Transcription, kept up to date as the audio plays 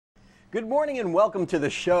Good morning and welcome to the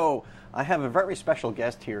show. I have a very special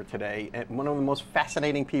guest here today, and one of the most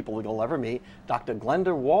fascinating people you'll ever meet, Dr.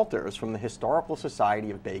 Glenda Walters from the Historical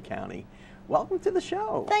Society of Bay County. Welcome to the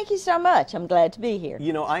show. Thank you so much. I'm glad to be here.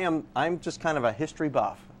 You know, I'm just kind of a history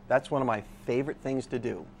buff. That's one of my favorite things to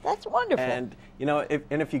do. That's wonderful. And you know,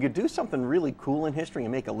 if you could do something really cool in history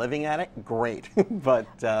and make a living at it, great. But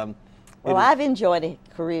well, I've enjoyed a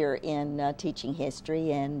career in teaching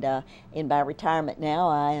history, and in my retirement now,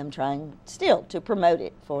 I am trying still to promote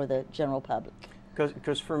it for the general public.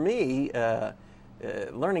 Because for me,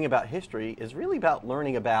 learning about history is really about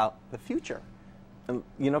learning about the future. And,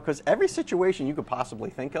 you know, because every situation you could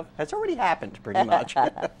possibly think of has already happened pretty much.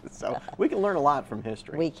 So we can learn a lot from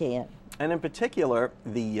history. We can. And in particular,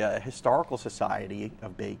 the Historical Society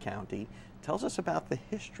of Bay County tells us about the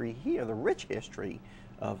history here, the rich history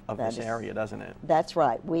of this area, doesn't it? That's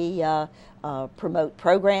right. We promote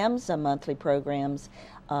programs, monthly programs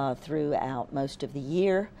throughout most of the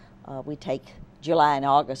year. We take July and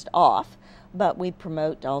August off, but we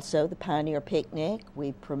promote also the Pioneer Picnic.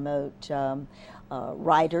 We promote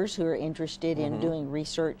writers who are interested in doing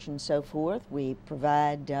research and so forth. We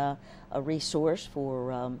provide a resource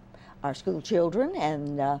for our school children,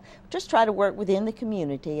 and just try to work within the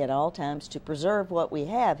community at all times to preserve what we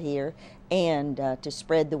have here and to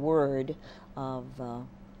spread the word of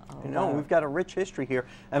you know, we've got a rich history here,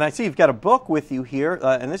 and I see you've got a book with you here,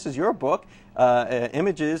 and this is your book,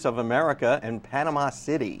 Images of America and Panama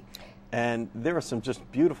City. And there are some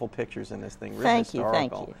just beautiful pictures in this thing, really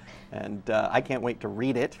historical. Thank you. And I can't wait to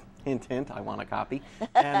read it. Hint, hint, I want a copy.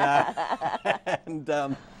 And,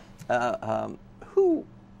 who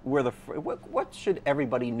were the, what should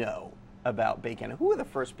everybody know about Bay County? Who were the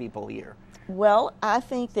first people here? Well, I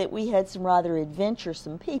think that we had some rather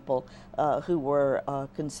adventuresome people who were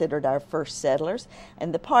considered our first settlers.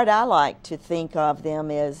 And the part I like to think of them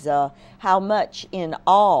is how much in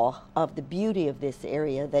awe of the beauty of this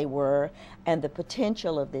area they were and the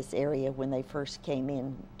potential of this area when they first came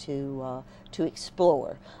in to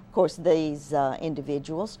explore. Of course, these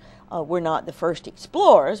individuals were not the first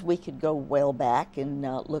explorers. We could go well back and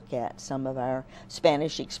look at some of our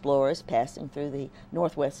Spanish explorers passing through the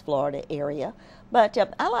Northwest Florida area. But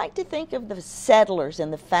I like to think of the settlers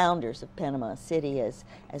and the founders of Panama City as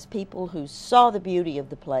people who saw the beauty of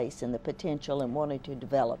the place and the potential and wanted to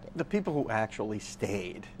develop it. The people who actually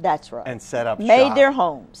stayed. That's right. And set up Made shop their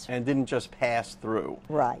homes. and didn't just pass through.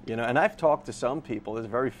 Right. You know, and I've talked to some people. There's a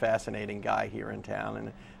very fascinating guy here in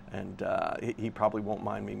town, and he probably won't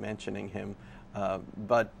mind me mentioning him.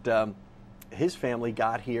 But his family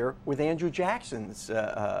got here with Andrew Jackson's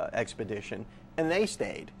expedition, and they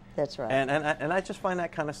stayed. That's right. And I just find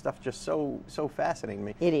that kind of stuff just so fascinating to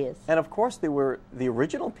me. It is. And of course, there were the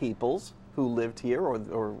original peoples who lived here,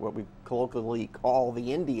 or what we colloquially call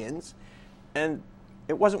the Indians, and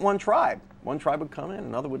it wasn't one tribe. One tribe would come in,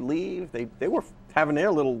 another would leave. They were having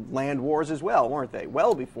their little land wars as well, weren't they?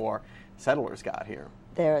 Well before settlers got here.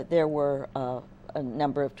 There were a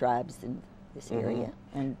number of tribes in this area,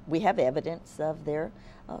 and we have evidence of their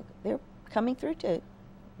coming through too.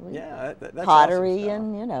 Yeah, that's pottery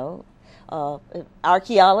awesome and, you know,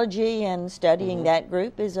 archaeology and studying that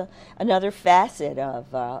group is another facet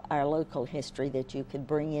of our local history that you could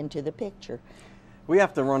bring into the picture. We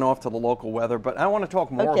have to run off to the local weather, but I want to talk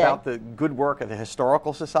more about the good work of the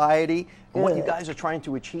Historical Society and what you guys are trying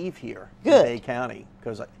to achieve here in Bay County,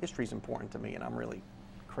 because history is important to me, and I'm really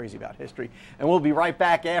crazy about history. And we'll be right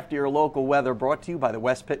back after your local weather, brought to you by the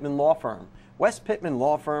West Pittman Law Firm,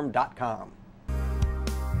 westpittmanlawfirm.com.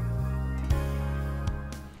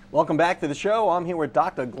 Welcome back to the show. I'm here with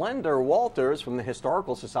Dr. Glenda Walters from the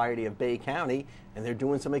Historical Society of Bay County, and they're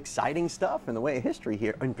doing some exciting stuff in the way of history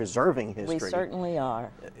here and preserving history. We certainly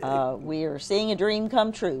are. We are seeing a dream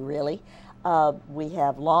come true, really. We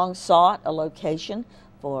have long sought a location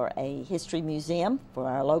for a history museum for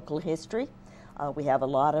our local history. We have a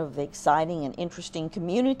lot of exciting and interesting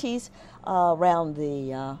communities around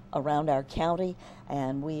our county,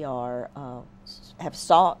 and we have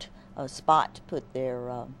sought a spot to put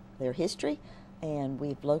their history, and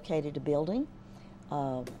we've located a building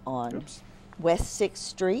on West 6th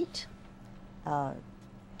Street,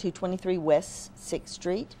 223 West 6th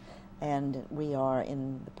Street, and we are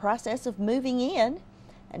in the process of moving in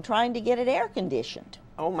and trying to get it air conditioned.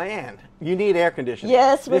 Oh man, you need air conditioning.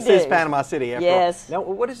 Yes, we do. This is Panama City after all. Yes. Now,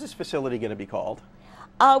 what is this facility going to be called?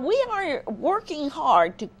 We are working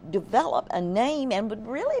hard to develop a name and would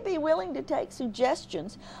really be willing to take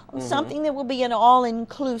suggestions on something that will be an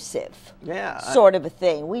all-inclusive sort of a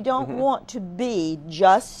thing. We don't want to be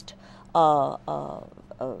just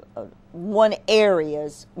one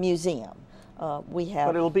area's museum. we have.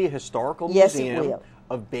 But it'll be a historical Yes, museum it will.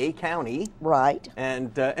 of Bay County. Right.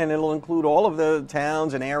 And it'll include all of the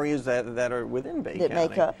towns and areas that are within Bay County.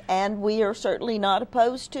 Make up. And we are certainly not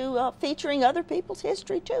opposed to featuring other people's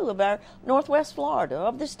history, too, of our Northwest Florida,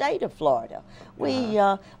 of the state of Florida. We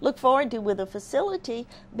look forward to, with a facility,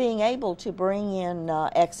 being able to bring in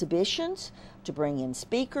exhibitions, to bring in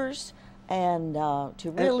speakers, and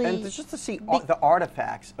to really... And just to see the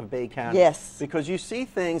artifacts of Bay County. Yes. Because you see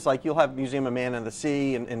things like you'll have Museum of Man and the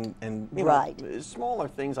Sea and you know, smaller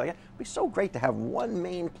things like that. It'd be so great to have one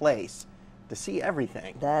main place to see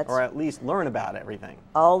everything, or at least learn about everything.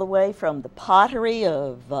 All the way from the pottery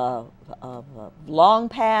of long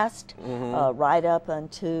past, right up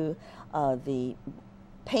unto the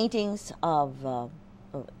paintings of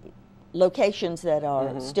locations that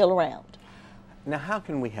are still around. Now, how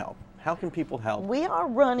can we help? How can people help? We are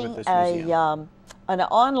running an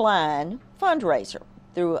online fundraiser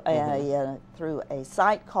through a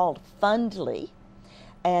site called Fundly,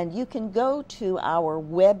 and you can go to our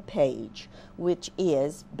web page, which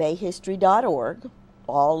is bayhistory.org,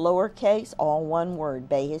 all lowercase, all one word,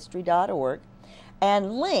 bayhistory.org,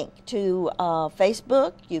 and link to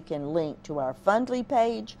Facebook. You can link to our Fundly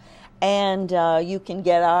page, and you can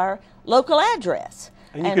get our local address.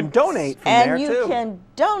 And you can donate from there, too. And you can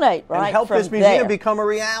donate right from there. And help this museum become a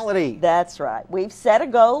reality. That's right. We've set a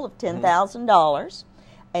goal of $10,000,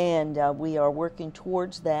 and we are working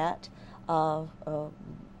towards that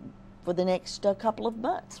for the next couple of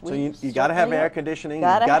months. So you got to have air conditioning.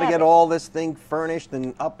 You've got to get all this thing furnished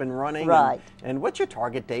and up and running. Right. And what's your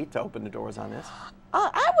target date to open the doors on this?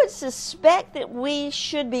 I would suspect that we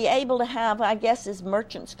should be able to have, I guess as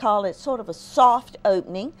merchants call it, sort of a soft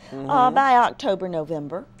opening by October,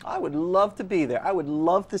 November. I would love to be there. I would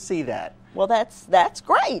love to see that. Well, that's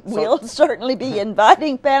great. So, we'll certainly be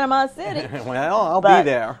inviting Panama City. Well, I'll be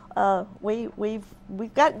there.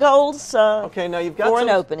 We've got goals okay, now you've got for an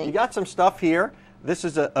opening. You got some stuff here. This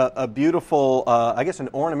is a beautiful, I guess, an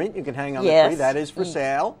ornament you can hang on the tree. That is for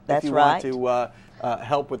sale. That's if you right. want to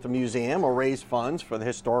help with the museum or raise funds for the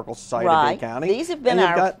Historical Society of Bay County. These have been and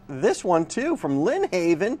you've got this one, too, from Lynn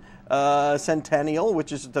Haven Centennial,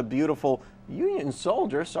 which is the beautiful Union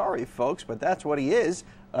soldier. Sorry, folks, but that's what he is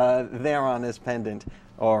there on this pendant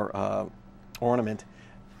or ornament.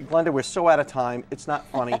 Glenda, we're so out of time. It's not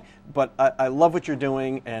funny, but I love what you're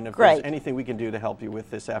doing, and if there's anything we can do to help you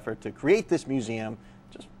with this effort to create this museum,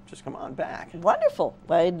 just come on back. Wonderful.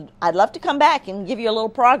 I'd love to come back and give you a little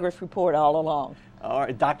progress report all along. All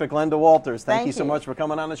right, Dr. Glenda Walters, thank you so much for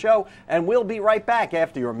coming on the show, and we'll be right back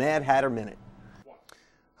after your Mad Hatter Minute.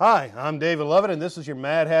 Hi, I'm David Lovett, and this is your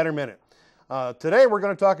Mad Hatter Minute. Today we're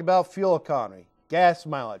going to talk about fuel economy, gas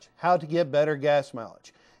mileage, how to get better gas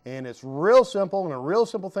mileage. And it's real simple, and a real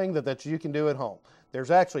simple thing that you can do at home.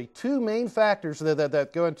 There's actually two main factors that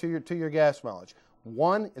go into your gas mileage.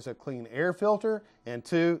 One is a clean air filter, and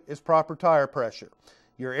two is proper tire pressure.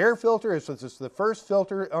 Your air filter is the first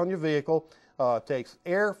filter on your vehicle. Takes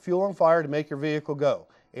air, fuel, and fire to make your vehicle go.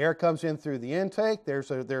 Air comes in through the intake.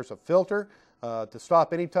 There's a filter to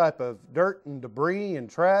stop any type of dirt and debris and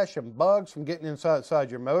trash and bugs from getting inside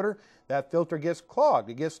your motor. That filter gets clogged,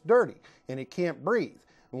 it gets dirty, and it can't breathe.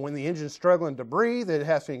 And when the engine's struggling to breathe, it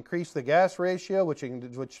has to increase the gas ratio, which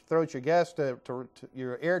throws your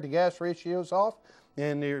your air to gas ratios off,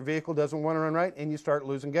 and your vehicle doesn't want to run right, and you start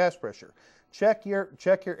losing gas pressure. Check your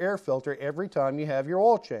air filter every time you have your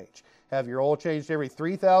oil change. Have your oil changed every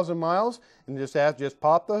 3,000 miles, and just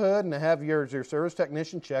pop the hood and have your service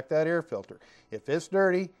technician check that air filter. If it's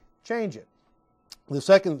dirty, change it. The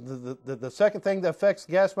second thing that affects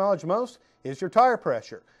gas mileage most is your tire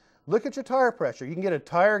pressure. Look at your tire pressure. You can get a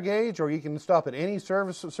tire gauge, or you can stop at any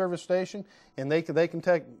service station, and they can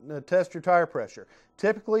test your tire pressure.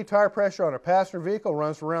 Typically, tire pressure on a passenger vehicle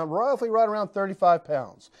runs roughly right around 35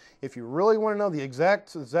 pounds. If you really want to know the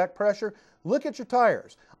exact pressure, look at your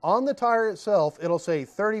tires. On the tire itself, it'll say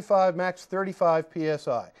 35, max 35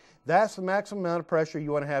 psi. That's the maximum amount of pressure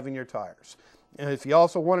you want to have in your tires. And if you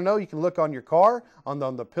also want to know, you can look on your car, on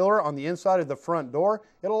the pillar, on the inside of the front door.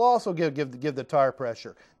 It'll also give the tire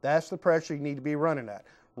pressure. That's the pressure you need to be running at.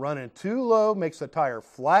 Running too low makes the tire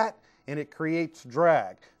flat, and it creates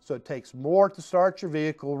drag. So it takes more to start your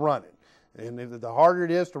vehicle running. And the harder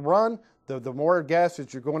it is to run, the more gas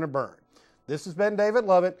that you're going to burn. This has been David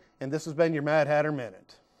Lovett, and this has been your Mad Hatter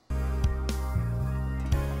Minute.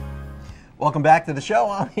 Welcome back to the show.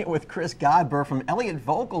 I'm here with Chris Godber from Elliott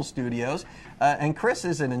Vocal Studios. And Chris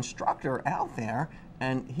is an instructor out there,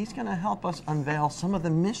 and he's going to help us unveil some of the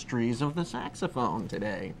mysteries of the saxophone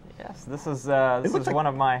today. Yes, this is one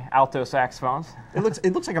of my alto saxophones.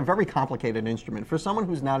 It looks like a very complicated instrument. For someone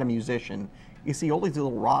who's not a musician, you see all these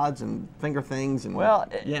little rods and finger things. And well,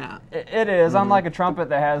 yeah. It is. Unlike a trumpet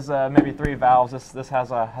that has maybe 3 valves, this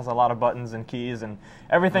has a lot of buttons and keys, and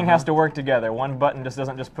everything has to work together. One button just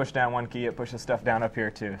doesn't just push down one key, it pushes stuff down up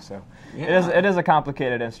here too. So it is a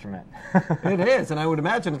complicated instrument. It is, and I would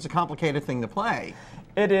imagine it's a complicated thing to play.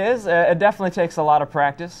 It is. It definitely takes a lot of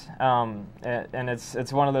practice, and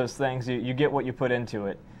it's one of those things, you get what you put into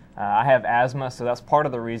it. I have asthma, so that's part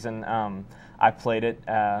of the reason I played it.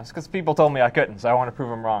 It's because people told me I couldn't, so I want to prove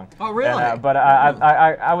them wrong. Oh, really? And, but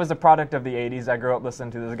I was a product of the 80s. I grew up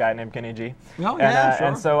listening to this guy named Kenny G. Oh, yeah, sure.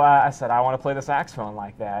 And so I said, I want to play the saxophone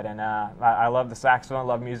like that. And I love the saxophone,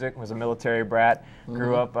 love music, was a military brat,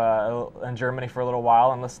 grew up in Germany for a little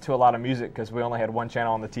while and listened to a lot of music because we only had one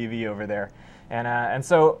channel on the TV over there. And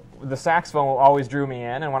so the saxophone always drew me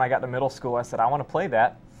in, and when I got to middle school, I said, I want to play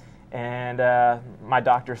that. And my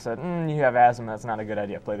doctor said, you have asthma, that's not a good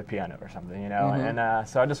idea, play the piano or something, you know. And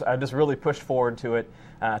so I just really pushed forward to it,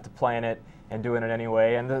 to playing it and doing it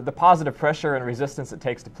anyway. And the positive pressure and resistance it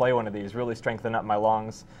takes to play one of these really strengthened up my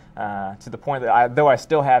lungs to the point that though I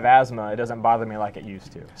still have asthma, it doesn't bother me like it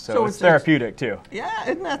used to. So it's therapeutic too. Yeah,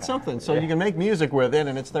 isn't that something? So you can make music with it,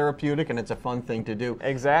 and it's therapeutic, and it's a fun thing to do.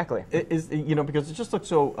 Exactly. It is, you know, because it just looks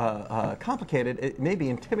so complicated, it may be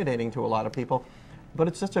intimidating to a lot of people. But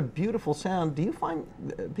it's such a beautiful sound. Do you find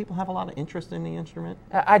people have a lot of interest in the instrument?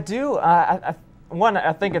 I do. I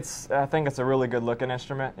think it's a really good looking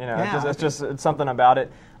instrument. You know, yeah, it's something about it.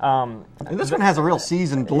 And this one has a real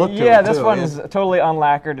seasoned look to it. Yeah, this one is totally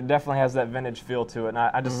unlacquered. It definitely has that vintage feel to it, and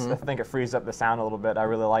I think it frees up the sound a little bit. I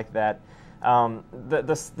really like that.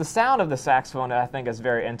 The sound of the saxophone, I think, is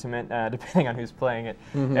very intimate, depending on who's playing it,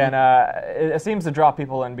 and it seems to draw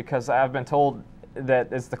people in because I've been told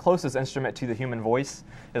that it's the closest instrument to the human voice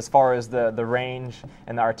as far as the range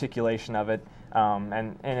and the articulation of it.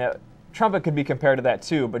 Trumpet could be compared to that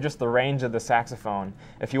too, but just the range of the saxophone.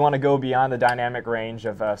 If you want to go beyond the dynamic range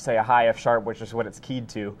of, say, a high F sharp, which is what it's keyed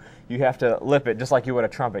to, you have to lip it just like you would a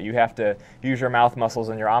trumpet. You have to use your mouth muscles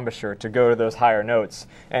and your embouchure to go to those higher notes.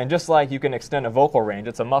 And just like you can extend a vocal range,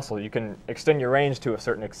 it's a muscle. You can extend your range to a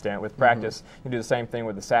certain extent with practice. You can do the same thing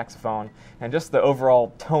with the saxophone. And just the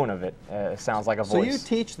overall tone of it sounds like a voice. So you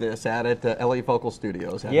teach this at LA Vocal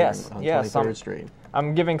Studios on 23rd Street.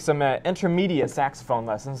 I'm giving some intermediate saxophone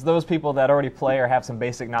lessons. Those people that already play or have some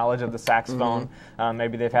basic knowledge of the saxophone,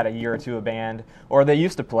 maybe they've had a year or two of band, or they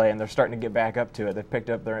used to play and they're starting to get back up to it. They've picked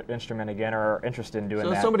up their instrument again or are interested in doing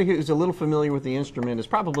that. So somebody who's a little familiar with the instrument is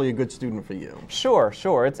probably a good student for you. Sure.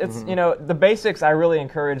 It's you know, the basics. I really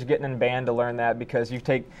encourage getting in band to learn that because you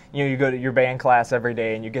go to your band class every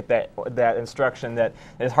day and you get that instruction that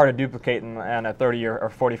is hard to duplicate in a 30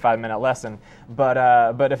 or 45-minute lesson.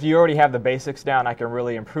 But if you already have the basics down, I can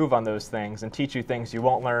really improve on those things and teach you things you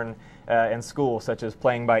won't learn in school, such as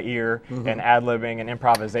playing by ear and ad-libbing and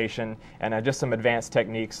improvisation and just some advanced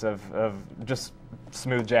techniques of just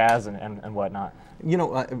smooth jazz and whatnot. You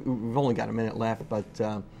know, we've only got a minute left, but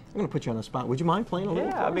I'm going to put you on the spot. Would you mind playing a little?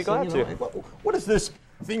 Yeah, I'd be glad to. What does this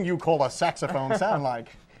thing you call a saxophone sound like?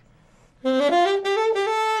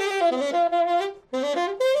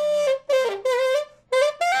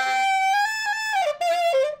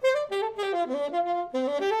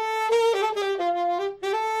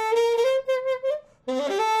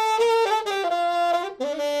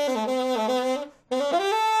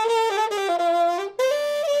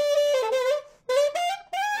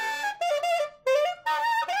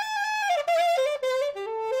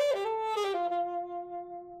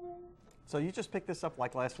 So you just picked this up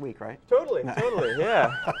like last week, right? Totally,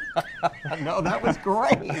 yeah. No, that was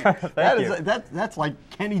great. That's like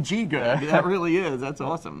Kenny G good. That really is. That's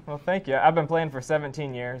awesome. Well, thank you. I've been playing for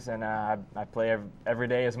 17 years, and I play every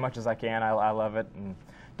day as much as I can. I love it, and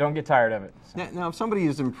don't get tired of it. So. Now, if somebody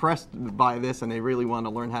is impressed by this and they really want to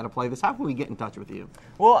learn how to play this, how can we get in touch with you?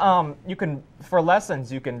 Well, for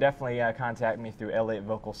lessons, you can definitely contact me through Elliott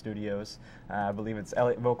Vocal Studios. I believe it's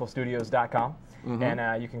elliottVocalstudios.com.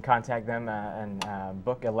 And you can contact them and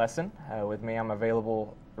book a lesson with me. I'm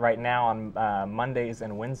available right now on Mondays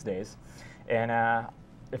and Wednesdays. And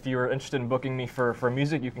if you're interested in booking me for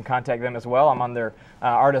music, you can contact them as well. I'm on their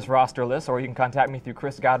artist roster list, or you can contact me through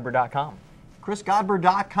chrisgodber.com.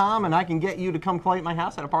 chrisgodber.com, and I can get you to come play at my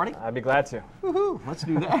house at a party? I'd be glad to. Woohoo! Let's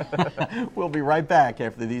do that. We'll be right back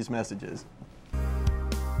after these messages.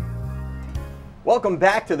 Welcome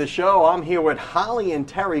back to the show. I'm here with Holly and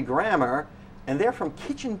Terry Grammer, and they're from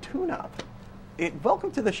Kitchen Tune-Up.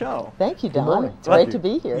 Welcome to the show. Thank you, Don. It's great to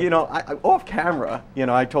be here. You know, off camera, you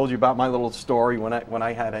know, I told you about my little story when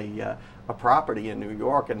I had a a property in New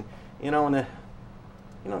York, and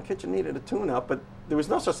the kitchen needed a tune-up, but there was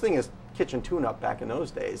no such thing as kitchen tune-up back in those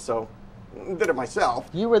days, so I did it myself.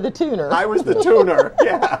 You were the tuner. I was the tuner,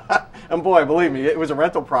 yeah. And boy, believe me, it was a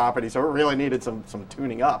rental property, so it really needed some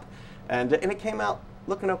tuning up. And it came out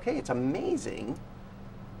looking okay. It's amazing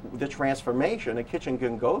the transformation a kitchen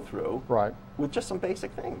can go through with just some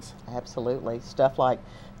basic things. Absolutely. Stuff like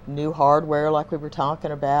new hardware like we were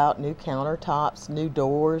talking about, new countertops, new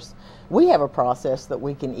doors. We have a process that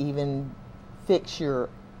we can even fix your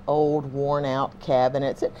old worn out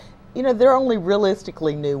cabinets. They're only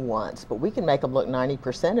realistically new once, but we can make them look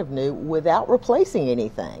 90% of new without replacing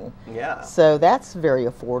anything. Yeah. So that's very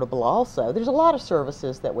affordable also. There's a lot of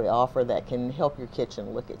services that we offer that can help your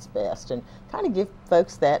kitchen look its best and kind of give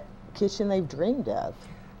folks that kitchen they've dreamed of.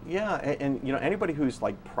 Yeah, and anybody who's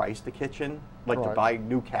like priced a kitchen, like to buy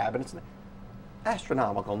new cabinets,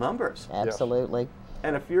 astronomical numbers. Absolutely.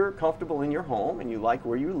 And if you're comfortable in your home and you like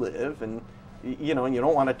where you live, and and you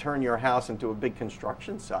don't want to turn your house into a big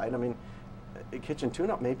construction site, I mean, a kitchen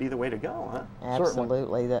tune-up may be the way to go, huh? Absolutely.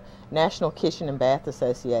 Certainly. The National Kitchen and Bath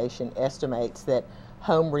Association estimates that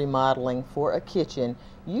home remodeling for a kitchen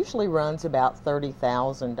usually runs about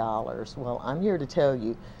 $30,000. Well, I'm here to tell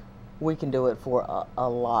you we can do it for a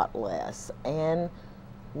lot less, and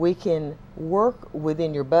we can work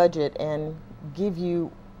within your budget and give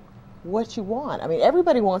you what you want. I mean,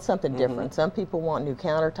 everybody wants something different. Some people want new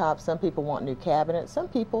countertops, some people want new cabinets, some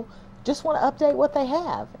people just want to update what they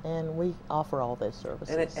have, and we offer all those services.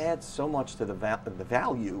 And it adds so much to the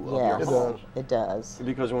value of Yes, your home. it does.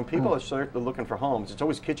 Because when people are looking for homes, it's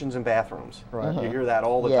always kitchens and bathrooms. Right. You hear that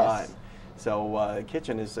all the Yes. time. So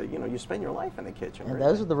kitchen is, you spend your life in the kitchen. And really.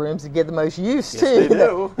 those are the rooms that get the most use, Yes, too. they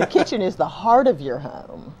do. The kitchen is the heart of your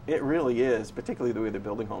home. It really is, particularly the way they're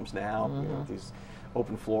building homes now, these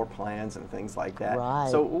open floor plans and things like that. Right.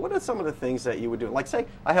 So what are some of the things that you would do? Like, say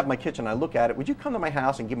I have my kitchen, I look at it, would you come to my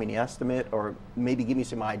house and give me an estimate, or maybe give me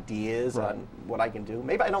some ideas on what I can do?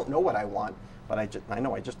 Maybe I don't know what I want, but I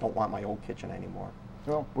know I just don't want my old kitchen anymore.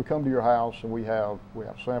 Well, we come to your house and we have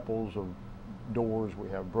samples of doors, we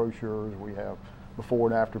have brochures, we have before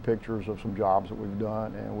and after pictures of some jobs that we've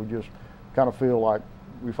done, and we just kind of feel like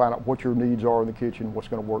we find out what your needs are in the kitchen, what's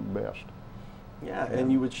going to work best. Yeah,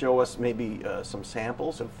 and you would show us maybe some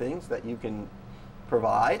samples of things that you can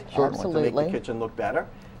provide to make the kitchen look better,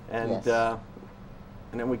 and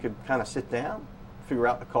and then we could kind of sit down, figure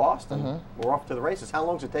out the cost, and we're off to the races. How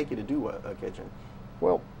long does it take you to do a kitchen?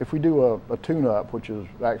 Well, if we do a tune-up, which is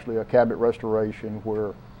actually a cabinet restoration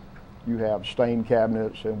where you have stained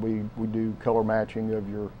cabinets and we do color matching of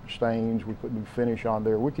your stains, we put new finish on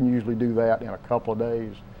there, we can usually do that in a couple of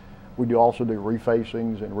days. We also do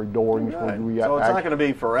refacings and redoorings. So it's not going to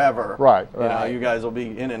be forever. Right. You guys will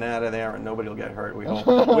be in and out of there and nobody will get hurt, we hope.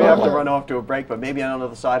 We have to run off to a break, but maybe on the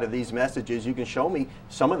other side of these messages you can show me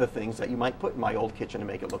some of the things that you might put in my old kitchen to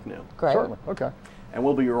make it look new. Great. Certainly. Okay. And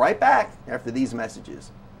we'll be right back after these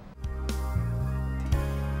messages.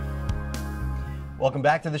 Welcome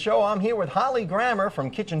back to the show. I'm here with Holly Grammer from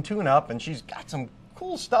Kitchen Tune-Up, and she's got some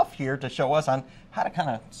cool stuff here to show us on how to kind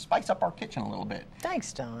of spice up our kitchen a little bit.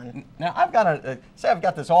 Thanks, Don. Now, I've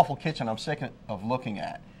got this awful kitchen I'm sick of looking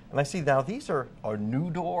at. And I see now these are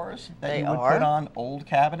new doors that you would put on old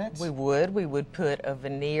cabinets? We would put a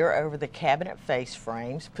veneer over the cabinet face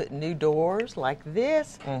frames, put new doors like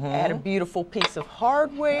this, add a beautiful piece of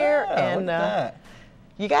hardware, and look at that.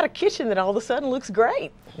 You got a kitchen that all of a sudden looks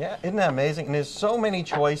great. Yeah, isn't that amazing? And there's so many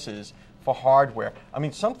choices for hardware. I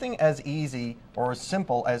mean, something as easy or as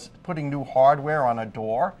simple as putting new hardware on a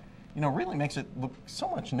door, really makes it look so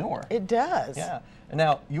much newer. It does. Yeah. And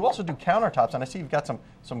now, you also do countertops, and I see you've got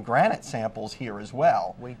some granite samples here as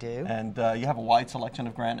well. We do. And you have a wide selection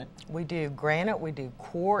of granite. We do granite, we do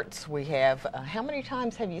quartz, we have, how many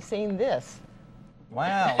times have you seen this?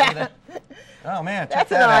 Wow. Look at that. Oh, man, check That's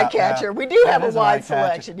that out. an eye catcher. We do have a wide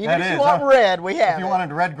selection. Even if you want red, we have If you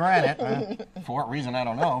wanted red granite, for what reason, I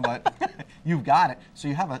don't know, but you've got it. So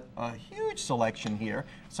you have a huge selection here.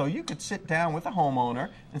 So you could sit down with a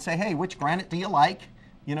homeowner and say, hey, which granite do you like?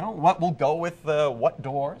 What will go with what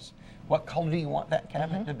doors? What color do you want that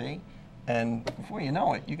cabinet to be? And before you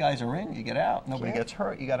know it, you guys are in, you get out, nobody gets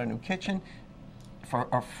hurt, you got a new kitchen for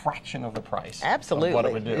a fraction of the price. Absolutely. Of what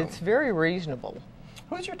it would do. It's very reasonable.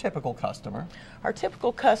 Who's your typical customer? Our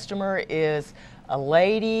typical customer is a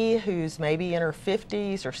lady who's maybe in her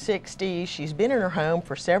 50s or 60s. She's been in her home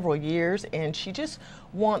for several years, and she just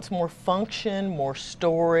wants more function, more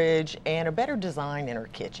storage, and a better design in her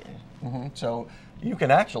kitchen. So you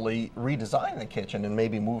can actually redesign the kitchen and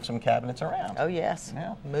maybe move some cabinets around. Oh, yes.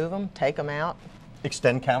 Yeah. Move them, take them out.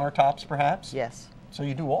 Extend countertops, perhaps? Yes. So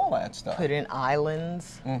you do all that stuff. Put in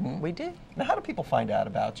islands. We do. Now, how do people find out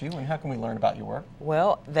about you, and how can we learn about your work?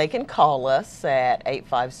 Well, they can call us at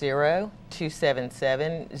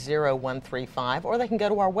 850-277-0135, or they can go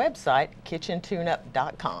to our website,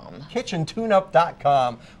 kitchentuneup.com.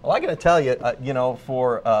 Kitchentuneup.com. Well, I got to tell you,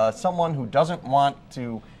 for someone who doesn't want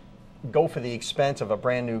to go for the expense of a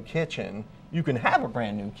brand new kitchen, you can have a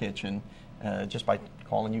brand new kitchen just by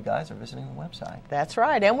calling you guys or visiting the website. That's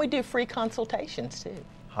right, and we do free consultations too.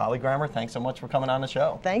 Holly Grammer, thanks so much for coming on the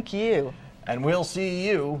show. Thank you. And we'll see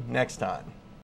you next time.